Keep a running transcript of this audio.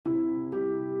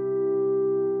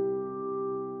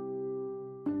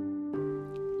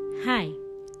Hi,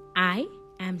 I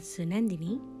am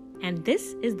Sunandini, and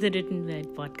this is the Written Word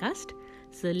podcast.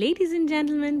 So, ladies and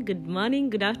gentlemen, good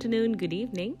morning, good afternoon, good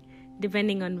evening,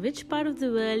 depending on which part of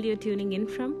the world you're tuning in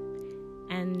from.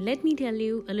 And let me tell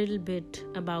you a little bit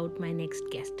about my next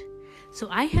guest. So,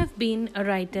 I have been a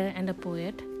writer and a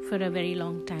poet for a very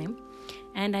long time,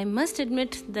 and I must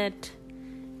admit that,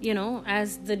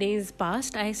 as the days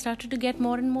passed, I started to get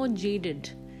more and more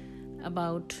jaded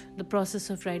about the process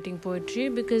of writing poetry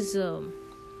because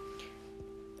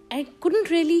I couldn't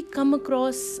really come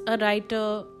across a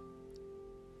writer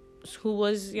who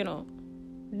was,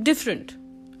 different.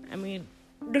 I mean,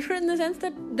 different in the sense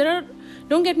that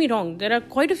don't get me wrong, there are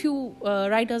quite a few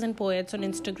writers and poets on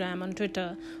Instagram, on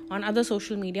Twitter, on other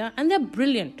social media, and they're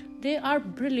brilliant. They are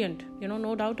brilliant,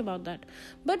 no doubt about that.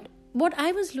 But what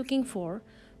I was looking for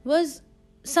was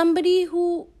somebody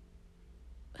who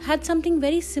had something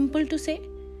very simple to say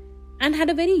and had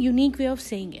a very unique way of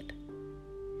saying it.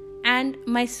 And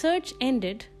my search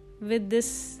ended with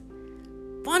this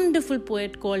wonderful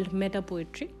poet called Meta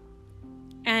Poetry.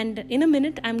 And in a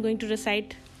minute, I'm going to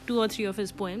recite 2 or 3 of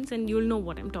his poems and you'll know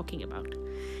what I'm talking about.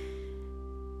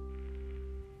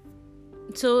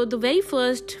 So the very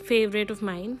first favorite of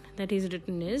mine that he's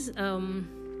written is,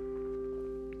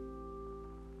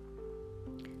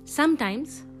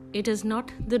 sometimes it is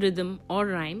not the rhythm or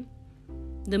rhyme,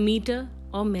 the meter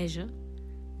or measure,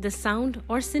 the sound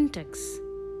or syntax,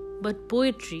 but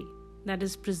poetry that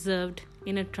is preserved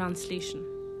in a translation.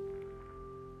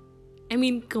 I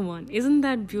mean, come on, isn't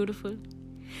that beautiful?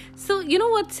 So, you know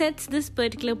what sets this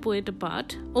particular poet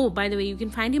apart? Oh, by the way, you can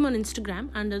find him on Instagram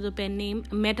under the pen name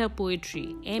Meta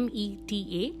Poetry,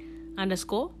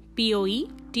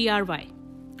 META_POETRY.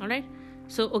 Alright?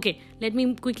 So, okay, let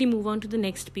me quickly move on to the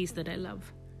next piece that I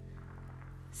love.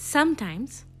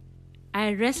 Sometimes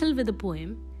I wrestle with a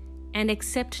poem and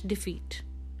accept defeat,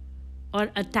 or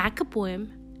attack a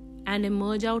poem and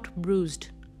emerge out bruised,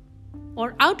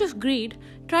 or out of greed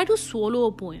try to swallow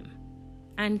a poem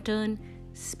and turn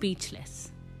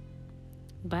speechless.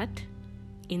 But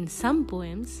in some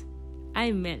poems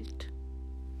I melt.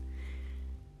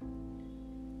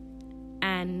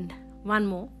 And one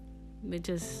more, which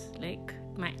is like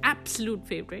my absolute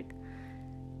favorite.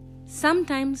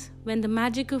 Sometimes when the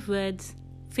magic of words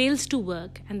fails to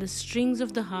work and the strings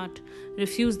of the heart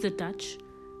refuse the touch,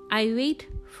 I wait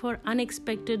for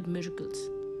unexpected miracles.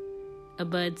 A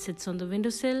bird sits on the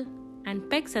windowsill and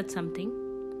pecks at something.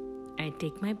 I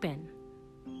take my pen.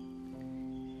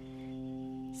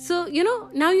 So,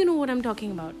 now you know what I'm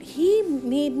talking about. He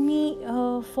made me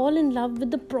fall in love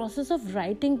with the process of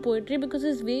writing poetry because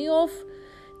his way of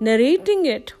narrating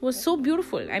it was so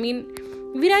beautiful. I mean,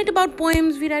 we write about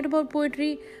poems, we write about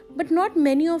poetry, but not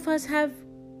many of us have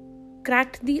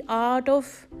cracked the art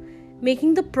of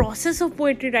making the process of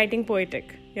poetry writing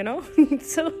poetic,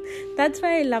 So that's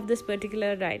why I love this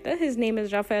particular writer. His name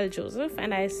is Raphael Joseph,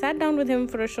 and I sat down with him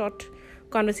for a short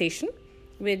conversation,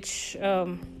 which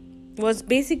was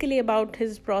basically about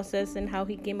his process and how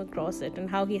he came across it and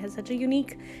how he has such a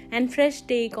unique and fresh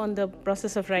take on the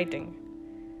process of writing.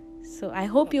 So I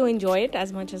hope you enjoy it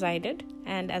as much as I did.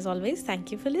 And as always,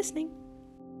 thank you for listening.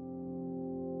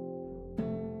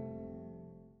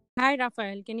 Hi,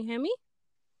 Raphael. Can you hear me?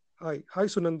 Hi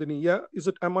Sunandini. Yeah,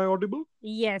 am I audible?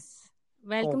 Yes.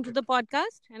 Welcome to the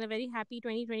podcast and a very happy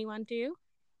 2021 to you.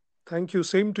 Thank you.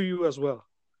 Same to you as well.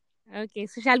 Okay.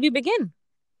 So shall we begin?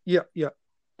 Yeah.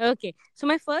 Okay. So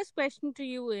my first question to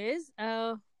you is,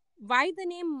 why the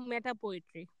name Meta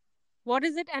Poetry? What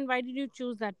is it and why did you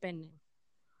choose that pen name?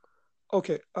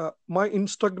 Okay. My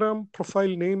Instagram profile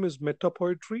name is Meta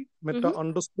Poetry,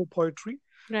 Meta_poetry.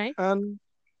 Right. And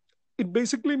it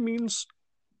basically means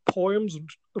poems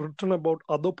written about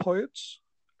other poets,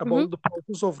 about the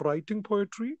process of writing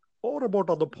poetry, or about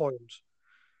other poems.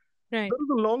 Right. There is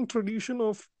a long tradition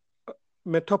of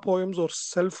meta poems or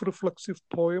self-reflexive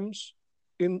poems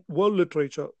in world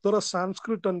literature. There are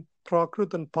Sanskrit and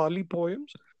Prakrit and Pali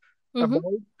poems about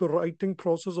the writing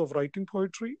process of writing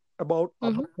poetry, about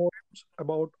other poems,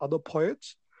 about other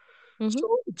poets.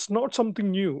 So it's not something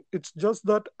new. It's just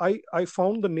that I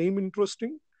found the name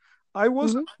interesting. I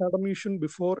was an academician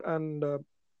before, and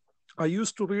I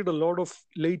used to read a lot of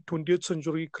late 20th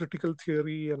century critical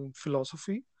theory and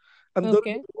philosophy. And there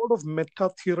is a lot of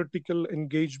meta-theoretical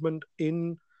engagement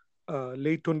in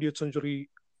late 20th century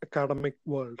academic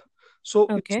world. So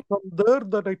it's from there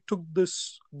that I took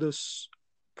this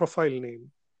profile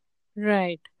name.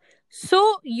 Right.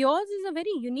 So yours is a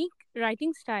very unique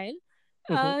writing style.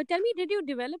 Tell me, did you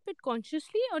develop it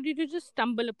consciously or did you just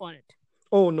stumble upon it?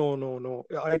 Oh, no, no, no.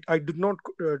 I did not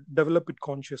develop it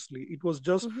consciously. It was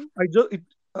just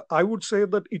Mm-hmm. I would say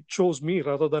that it chose me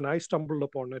rather than I stumbled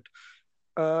upon it.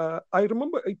 I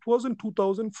remember it was in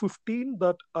 2015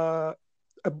 that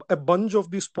a bunch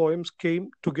of these poems came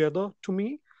together to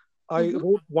me. I Mm-hmm.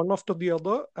 wrote one after the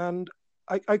other, and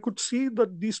I could see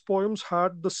that these poems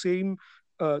had the same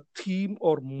theme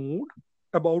or mood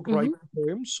about Mm-hmm. writing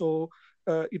poems. So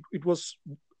it was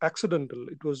accidental.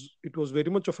 It was very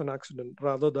much of an accident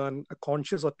rather than a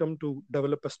conscious attempt to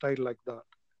develop a style like that.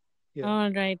 Yeah.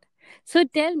 All right. So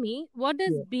tell me, what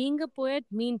does Yeah. being a poet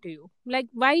mean to you? Like,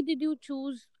 why did you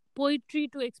choose poetry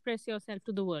to express yourself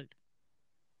to the world?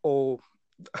 Oh,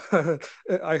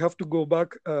 I have to go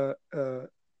back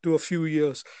to a few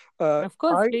years. Of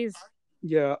course, I please.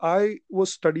 Yeah, I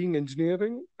was studying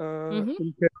engineering Mm-hmm.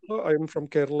 in Kerala. I am from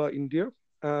Kerala, India,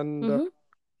 and Mm-hmm.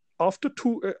 after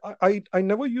two, I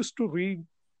never used to read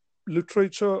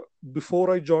literature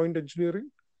before I joined engineering.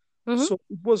 Mm-hmm. So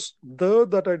it was there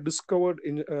that I discovered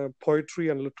in poetry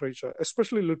and literature,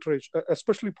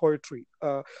 especially poetry.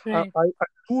 Right. I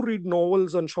do read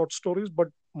novels and short stories, but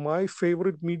my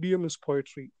favorite medium is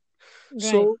poetry. Right.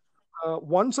 So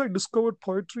once I discovered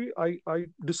poetry, I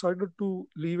decided to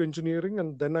leave engineering,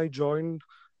 and then I joined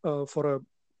for a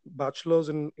bachelor's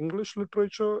in English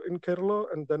literature in Kerala,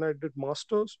 and then I did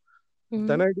masters. Mm-hmm.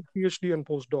 Then I did PhD and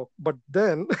postdoc. But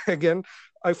then again,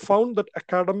 I found that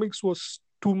academics was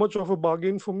too much of a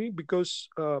bargain for me because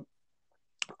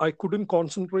I couldn't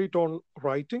concentrate on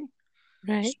writing.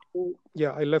 Right. So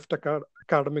yeah, I left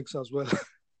academics as well.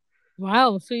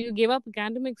 Wow. So you gave up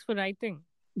academics for writing.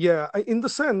 Yeah, in the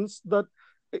sense that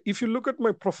if you look at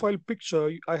my profile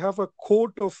picture, I have a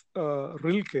quote of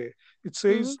Rilke. It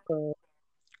Mm-hmm. says,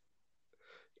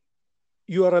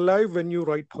 "You are alive when you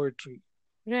write poetry."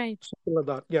 Right. Something like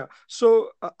that. Yeah.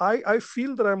 So I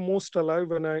feel that I'm most alive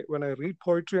when I read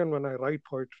poetry and when I write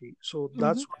poetry. So Mm-hmm.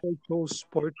 that's why I chose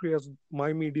poetry as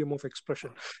my medium of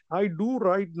expression. I do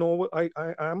write novel. I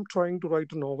am trying to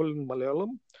write a novel in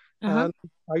Malayalam, Uh-huh. and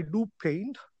I do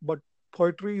paint, but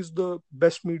poetry is the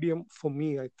best medium for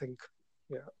me, I think.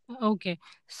 Yeah. Okay.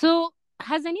 So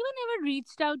has anyone ever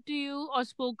reached out to you or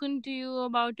spoken to you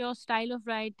about your style of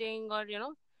writing, or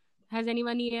has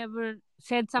anyone ever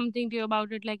said something to you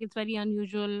about it, like it's very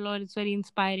unusual or it's very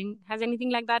inspiring? Has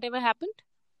anything like that ever happened?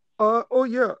 Oh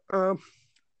yeah.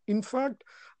 In fact,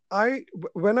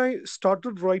 when I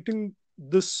started writing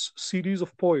this series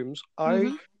of poems, I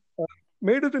Mm-hmm. uh,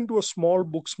 made it into a small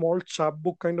book, small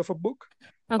chapbook kind of a book.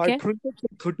 I Okay. printed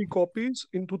some 30 copies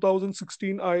in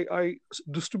 2016. I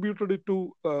distributed it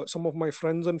to some of my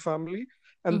friends and family,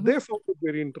 and Mm-hmm. they found it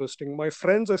very interesting. My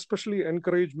friends especially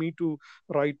encouraged me to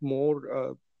write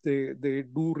more. They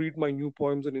do read my new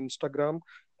poems on Instagram.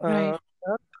 Right.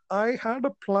 And I had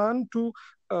a plan to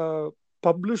uh,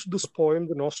 publish this poem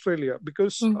in Australia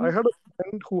because Mm-hmm. I had a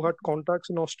friend who had contacts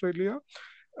in Australia.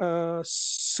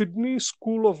 Sydney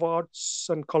School of Arts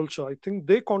and Culture, I think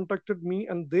they contacted me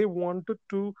and they wanted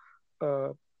to uh,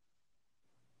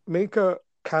 make a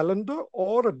calendar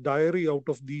or a diary out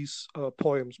of these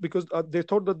poems because they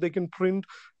thought that they can print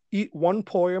one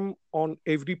poem on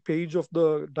every page of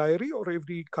the diary or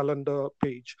every calendar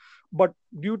page. But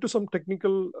due to some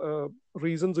technical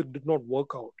reasons, it did not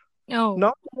work out. Oh.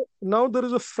 Now, now there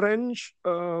is a French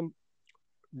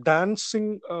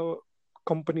dancing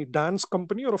dance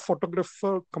company or a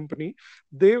photographer company.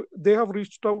 They have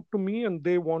reached out to me and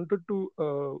they wanted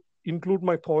to include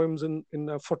my poems in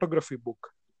a photography book,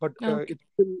 but Okay. it's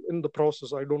still in the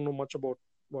process. I don't know much about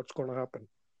what's going to happen.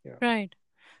 Yeah. Right.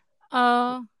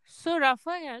 So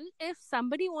Raphael, if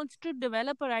somebody wants to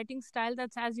develop a writing style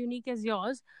that's as unique as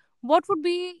yours, what would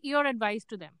be your advice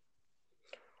to them?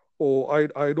 Oh,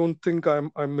 I don't think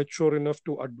I'm mature enough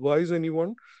to advise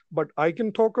anyone, but I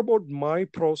can talk about my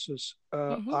process.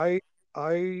 Mm-hmm.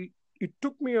 I It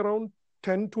took me around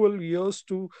 10-12 years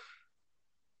to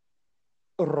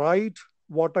write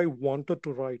what I wanted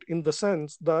to write, in the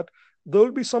sense that there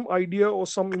will be some idea or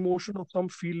some emotion or some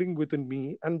feeling within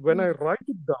me, and when I write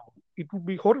it down, it would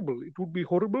be horrible. It would be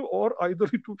horrible, or either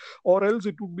it would, or else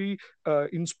it would be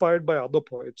inspired by other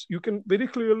poets. You can very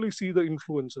clearly see the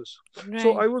influences.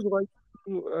 So Right. I was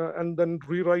writing and then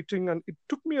rewriting, and it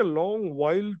took me a long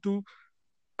while to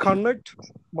connect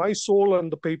my soul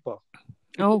and the paper.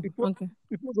 It, Oh, it was okay.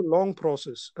 it was a long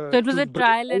process So it was to a bring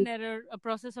trial out. and error, a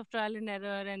process of trial and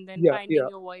error, and then Yeah, finding yeah.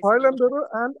 your voice Trial over and time. error,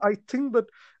 and I think that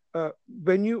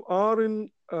when you are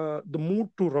in the mood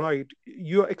to write,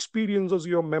 your experiences,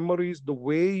 your memories, the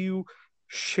way you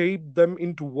shape them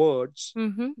into words,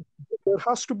 Mm-hmm. there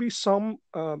has to be some,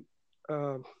 uh,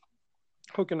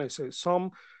 how can I say,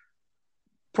 some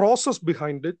process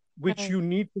behind it which Right. you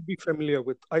need to be familiar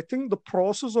with. I think the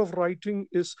process of writing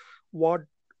is what,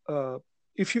 uh,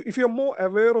 if you're more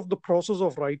aware of the process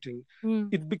of writing, Mm.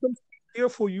 it becomes easier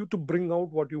for you to bring out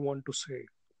what you want to say.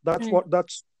 Right.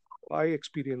 That's I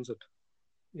experience it.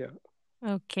 Yeah.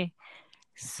 Okay.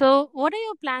 So, what are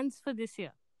your plans for this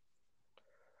year?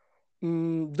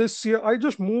 This year I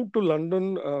just moved to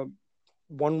London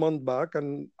 1 month back,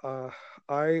 and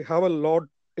I have a lot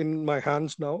in my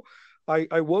hands now.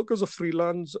 I work as a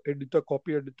freelance editor,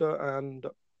 copy editor, and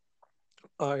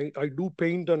I do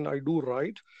paint and I do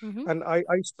write, Mm-hmm. and I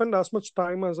spend as much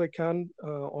time as I can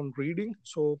on reading.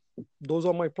 So those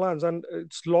are my plans. And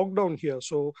it's lockdown here,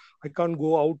 so I can't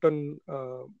go out and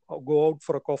go out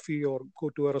for a coffee or go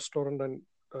to a restaurant and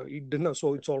eat dinner.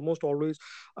 So it's almost always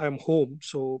I am home.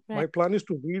 So my Right. plan is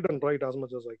to read and write as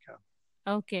much as I can.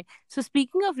 Okay. So,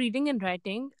 speaking of reading and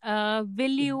writing,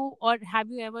 will you or have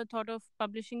you ever thought of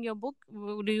publishing your book?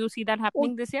 Do you see that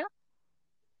happening this year?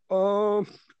 Uh,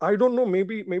 I don't know.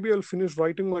 Maybe I'll finish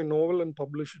writing my novel and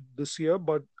publish it this year.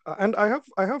 But and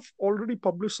I have already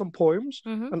published some poems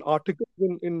Mm-hmm. and articles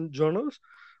in journals.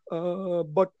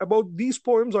 But about these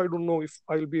poems, I don't know if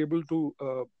I'll be able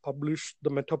to publish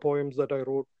the meta poems that I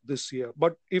wrote this year.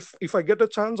 But if I get a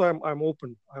chance, I'm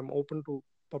open. I'm open to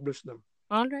publish them.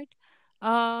 All right.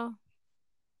 Uh,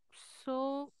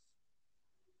 so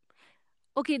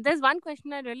okay, there's one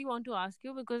question I really want to ask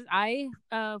you because I,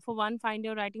 for one, find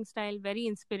your writing style very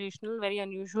inspirational, very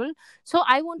unusual. So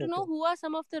I want to know Okay. who are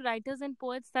some of the writers and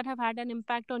poets that have had an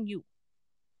impact on you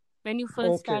when you first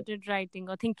Okay. started writing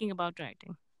or thinking about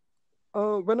writing.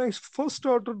 When I first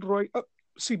started writing,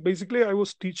 see, basically, I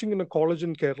was teaching in a college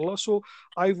in Kerala, so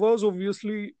I was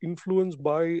obviously influenced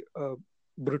by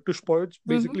British poets. Mm-hmm.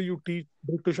 Basically, you teach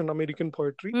British and American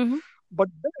poetry, Mm-hmm. but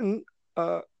then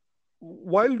uh,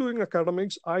 while doing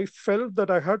academics, I felt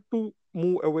that I had to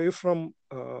move away from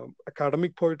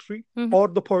academic poetry Mm-hmm. or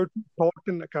the poetry taught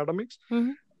in academics,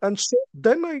 Mm-hmm. and so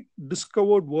then I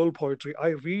discovered world poetry. I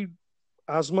read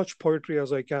as much poetry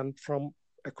as I can from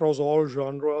across all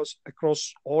genres,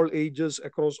 across all ages,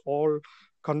 across all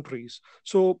countries.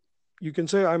 So you can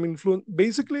say I'm influenced.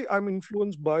 Basically, I'm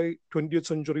influenced by 20th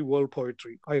century world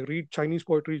poetry. I read Chinese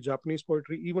poetry, Japanese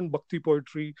poetry, even Bhakti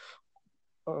poetry.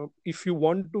 If you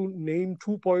want to name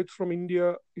two poets from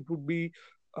India, it would be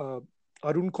uh,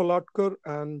 Arun Kolatkar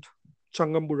and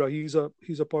Changambura.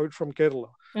 He's a poet from Kerala,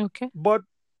 Okay. but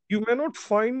you may not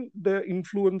find their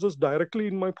influences directly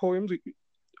in my poems,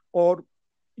 or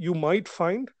you might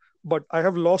find, but I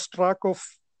have lost track of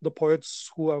the poets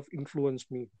who have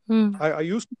influenced me. Mm. I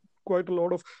used to read quite a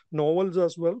lot of novels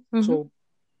as well. Mm-hmm. So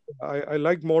I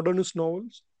like modernist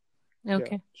novels. Yeah.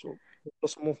 Okay. So those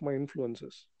are some of my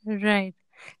influences. Right.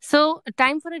 So,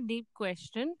 time for a deep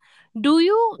question. Do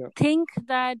you Yeah. think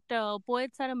that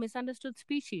poets are a misunderstood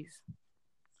species?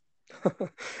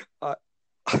 I,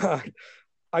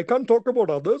 I can't talk about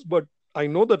others, but I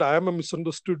know that I am a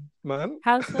misunderstood man.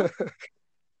 How so?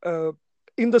 uh,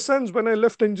 in the sense, when I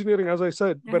left engineering, as I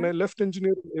said, when Uh-huh. I left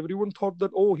engineering, everyone thought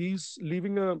that, oh, he's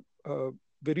leaving a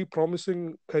very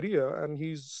promising career and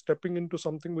he's stepping into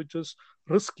something which is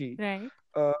risky. Right.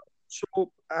 uh,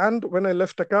 and when I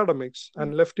left academics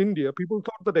and left India, people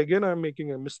thought that again I'm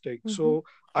making a mistake. Mm-hmm. So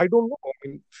I don't know. I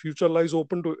mean, future lies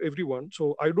open to everyone.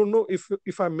 So I don't know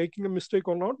if I'm making a mistake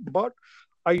or not. But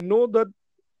I know that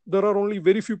there are only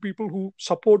very few people who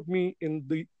support me in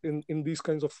these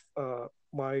kinds of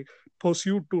my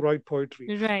pursuit to write poetry.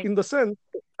 Right. In the sense,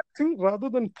 I think rather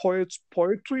than poets,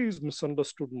 poetry is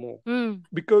misunderstood more, Mm.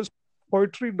 because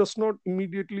poetry does not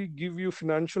immediately give you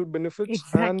financial benefits.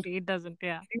 And Exactly. It doesn't.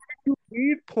 Yeah. even if you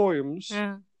read poems,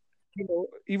 Yeah.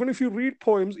 even if you read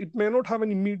poems, it may not have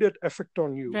an immediate effect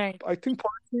on you. Right. I think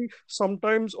poetry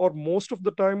sometimes or most of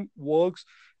the time works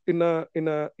in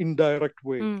a indirect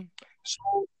way. Mm.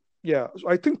 So yeah, so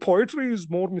I think poetry is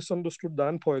more misunderstood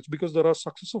than poets, because there are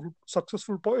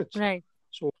successful poets. Right.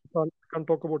 So can't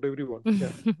talk about everyone.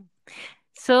 Yeah.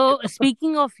 So,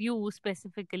 speaking of you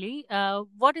specifically,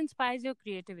 what inspires your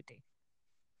creativity?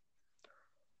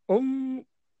 Um.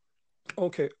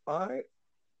 Okay.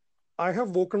 I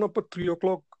have woken up at 3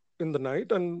 o'clock in the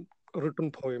night and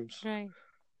written poems. Right.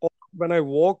 Or when I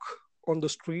walk on the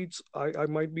streets, I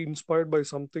might be inspired by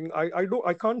something.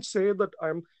 I can't say that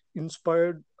I'm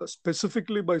inspired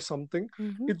specifically by something.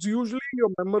 Mm-hmm. It's usually your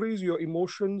memories, your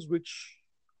emotions, which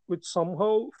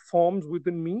somehow forms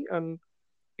within me, and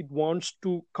it wants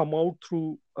to come out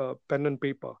through pen and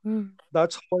paper. Mm.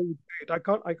 That's how I would say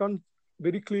it. I can't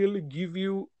very clearly give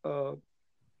you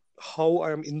how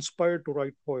I am inspired to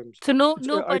write poems. So, no, It's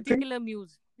no I think particular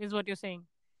muse is what you're saying.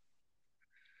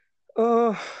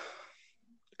 uh,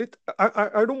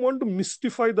 I don't want to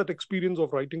mystify that experience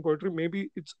of writing poetry.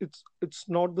 Maybe it's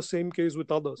not the same case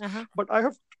with others, Uh-huh. but I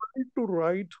have tried to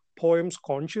write poems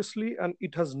consciously, and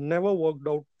it has never worked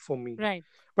out for me. Right.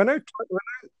 When I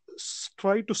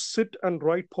try to sit and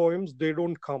write poems, they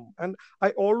don't come, and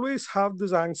I always have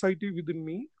this anxiety within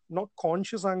me, not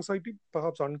conscious anxiety,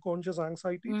 perhaps unconscious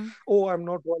anxiety. Mm. Oh, I'm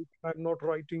not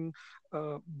writing.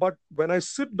 But when I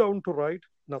sit down to write,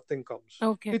 nothing comes.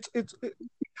 Okay. It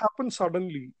happens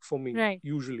suddenly for me Right.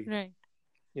 usually. Right.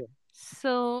 Yeah.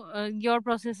 So your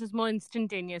process is more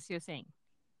instantaneous, you're saying?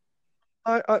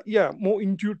 Yeah, more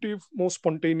intuitive, more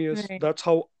spontaneous. Right. That's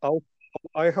how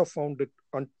I have found it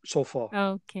so far.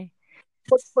 Okay.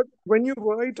 But when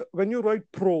you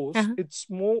write prose, Uh-huh. it's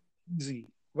more easy.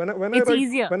 When I It's write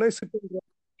easier. when I sit and write,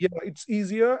 yeah, it's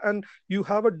easier, and you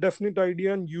have a definite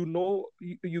idea, and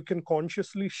you can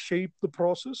consciously shape the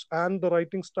process and the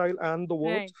writing style and the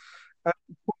words, Right.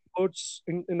 and put words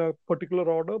in a particular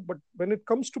order. But when it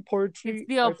comes to It's poetry,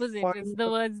 the I opposite. It's find the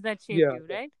that, words that shape yeah, you,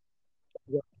 right?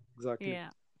 yeah, exactly.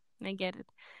 Yeah. I get it.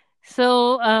 So,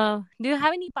 do you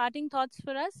have any parting thoughts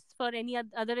for us, for any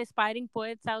other aspiring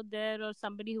poets out there, or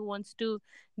somebody who wants to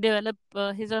develop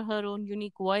his or her own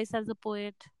unique voice as a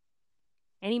poet?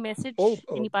 Any Oh, message?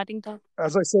 Any parting thought?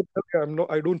 as I said earlier,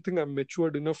 I don't think I'm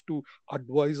matured enough to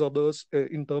advise others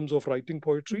in terms of writing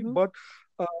poetry. Mm-hmm. But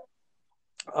uh,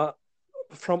 uh,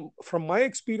 from my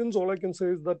experience, all I can say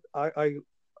is that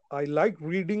I like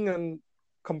reading and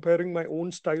comparing my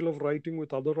own style of writing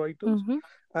with other writers, Mm-hmm.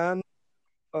 and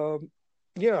um,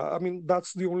 yeah, I mean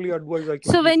that's the only advice I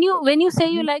can So, give. when you say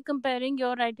you like comparing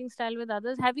your writing style with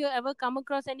others, have you ever come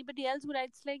across anybody else who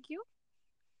writes like you?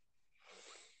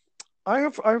 I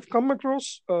have come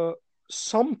across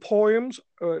some poems.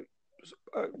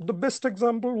 The best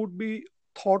example would be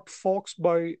Thought Fox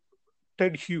by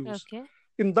Ted Hughes. Okay.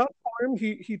 In that poem,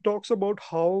 he talks about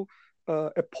how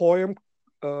a poem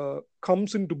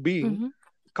comes into being, Mm-hmm.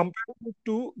 comparing it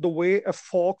to the way a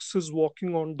fox is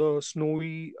walking on the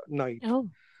snowy night, Oh.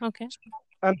 Okay.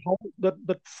 and how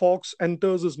that fox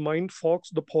enters his mind. Fox,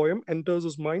 the poem enters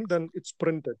his mind, then it's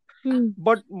printed. Mm.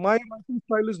 But my writing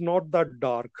style is not that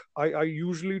dark. I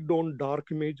usually don't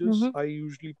dark images. Mm-hmm. I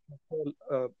usually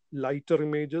prefer lighter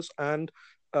images and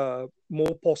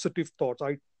more positive thoughts.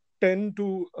 I tend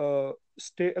to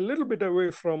stay a little bit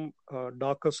away from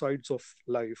darker sides of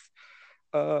life.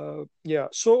 Yeah,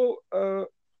 so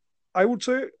I would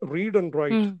say read and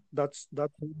write. Mm. That's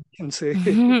what I can say.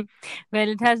 Well,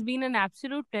 it has been an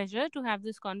absolute pleasure to have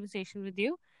this conversation with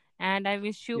you, and I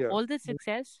wish you Yeah, all the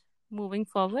success moving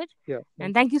forward. yeah.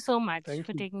 And thank you so much Thank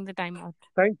for you, taking the time out.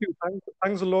 thank you,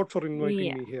 thanks a lot for inviting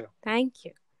Yeah, me here. thank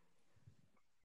you.